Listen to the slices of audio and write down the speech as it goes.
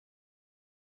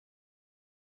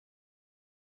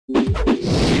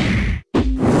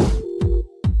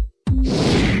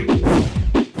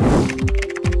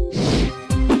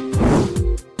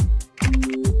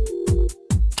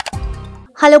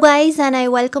Hello guys, and I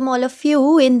welcome all of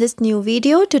you in this new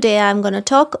video. Today I'm going to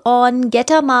talk on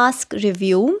Gata mask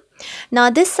review. Now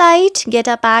this site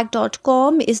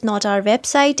getapack.com is not our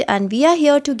website, and we are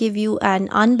here to give you an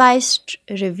unbiased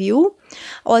review.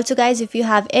 Also guys, if you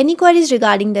have any queries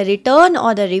regarding the return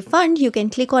or the refund, you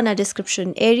can click on a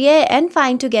description area and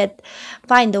find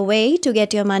the way to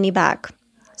get your money back.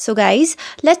 So guys,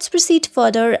 let's proceed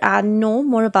further and know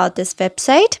more about this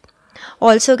website.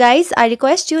 Also guys, I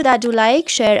request you that do like,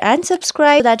 share and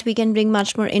subscribe so that we can bring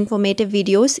much more informative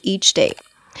videos each day.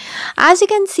 As you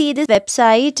can see, this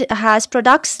website has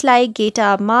products like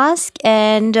Gata mask,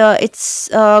 and it's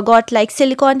got like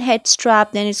silicone head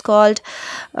strap, then it's called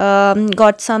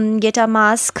got some Gata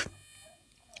mask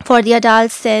for the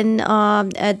adults. Then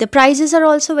the prices are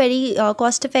also very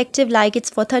cost effective, like it's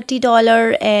for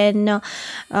 $30, and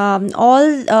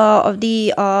all of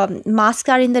the masks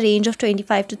are in the range of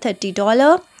 $25 to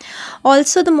 $30.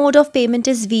 Also the mode of payment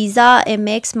is Visa,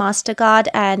 Amex, MasterCard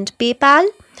and PayPal.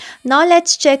 Now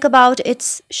let's check about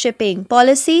its shipping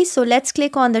policy. So let's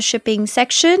click on the shipping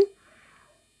section.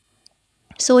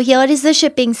 So here is the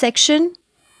shipping section.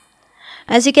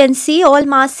 As you can see, all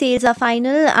mask sales are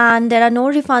final and there are no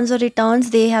refunds or returns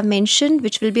they have mentioned,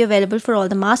 which will be available for all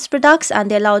the mask products,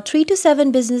 and they allow 3 to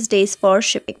 7 business days for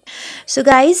shipping. So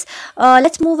guys,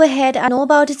 let's move ahead and know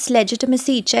about its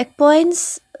legitimacy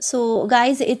checkpoints. So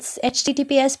guys, its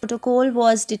HTTPS protocol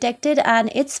was detected and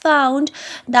it's found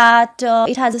that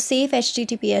it has a safe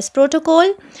HTTPS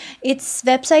protocol. Its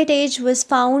website age was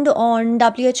found on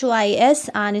WHOIS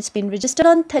and it's been registered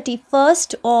on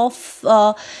 31st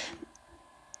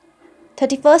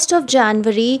of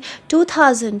January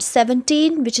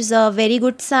 2017, which is a very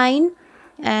good sign,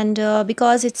 and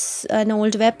because it's an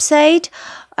old website.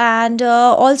 And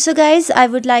also guys, I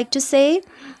would like to say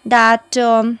that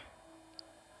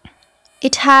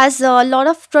it has a lot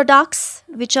of products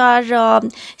which are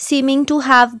seeming to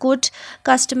have good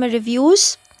customer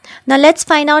reviews. Now let's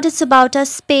find out its About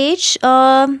Us page.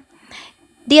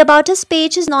 The About Us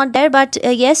page is not there, but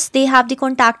yes, they have the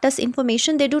Contact Us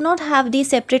information. They do not have the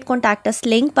separate Contact Us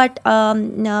link, but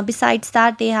besides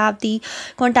that, they have the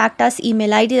Contact Us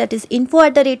email ID, that is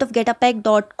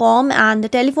info@getapack.com, and the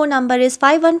telephone number is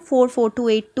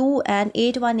 514-4282 and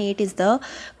 818 is the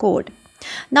code.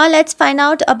 Now let's find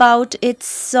out about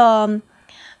its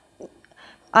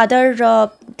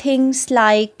other things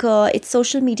like its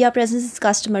social media presence, its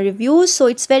customer reviews. So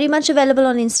it's very much available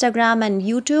on Instagram and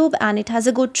YouTube, and it has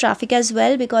a good traffic as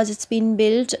well because it's been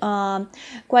built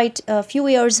quite a few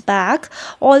years back.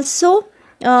 Also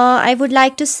I would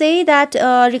like to say that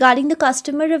regarding the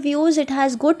customer reviews, it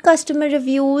has good customer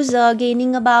reviews,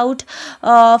 gaining about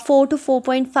 4 to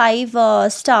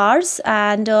 4.5 stars,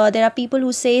 and there are people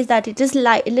who say that it is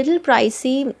a little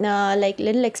pricey, like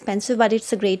little expensive, but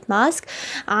it's a great mask.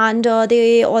 And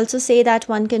they also say that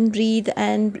one can breathe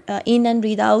and in and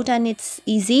breathe out, and it's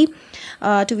easy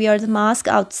to wear the mask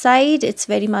outside. It's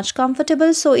very much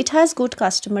comfortable, so it has good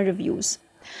customer reviews.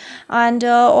 And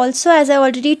also, as I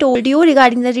already told you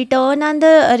regarding the return and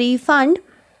the refund,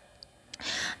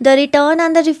 the return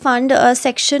and the refund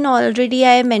section, already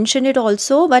I mentioned it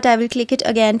also, but I will click it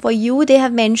again for you. They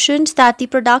have mentioned that the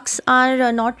products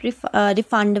are not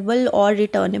refundable or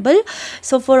returnable,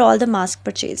 so for all the mask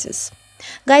purchases.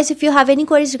 Guys, if you have any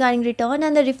queries regarding return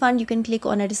and the refund, you can click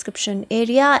on a description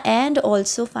area and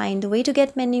also find the way to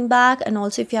get money back. And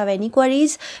also, if you have any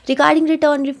queries regarding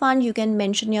return refund, you can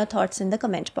mention your thoughts in the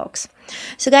comment box.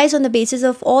 So guys, on the basis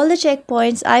of all the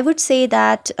checkpoints, I would say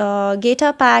that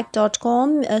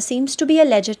getapack.com seems to be a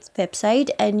legit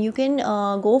website, and you can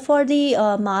go for the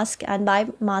mask and buy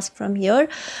mask from here.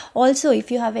 Also, if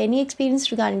you have any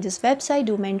experience regarding this website,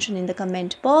 do mention in the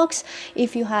comment box.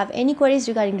 If you have any queries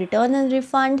regarding return and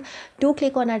refund, do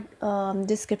click on a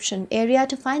description area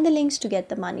to find the links to get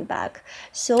the money back.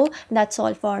 So that's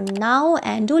all for now,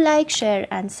 and do like, share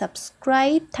and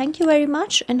subscribe. Thank you very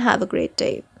much and have a great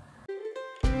day.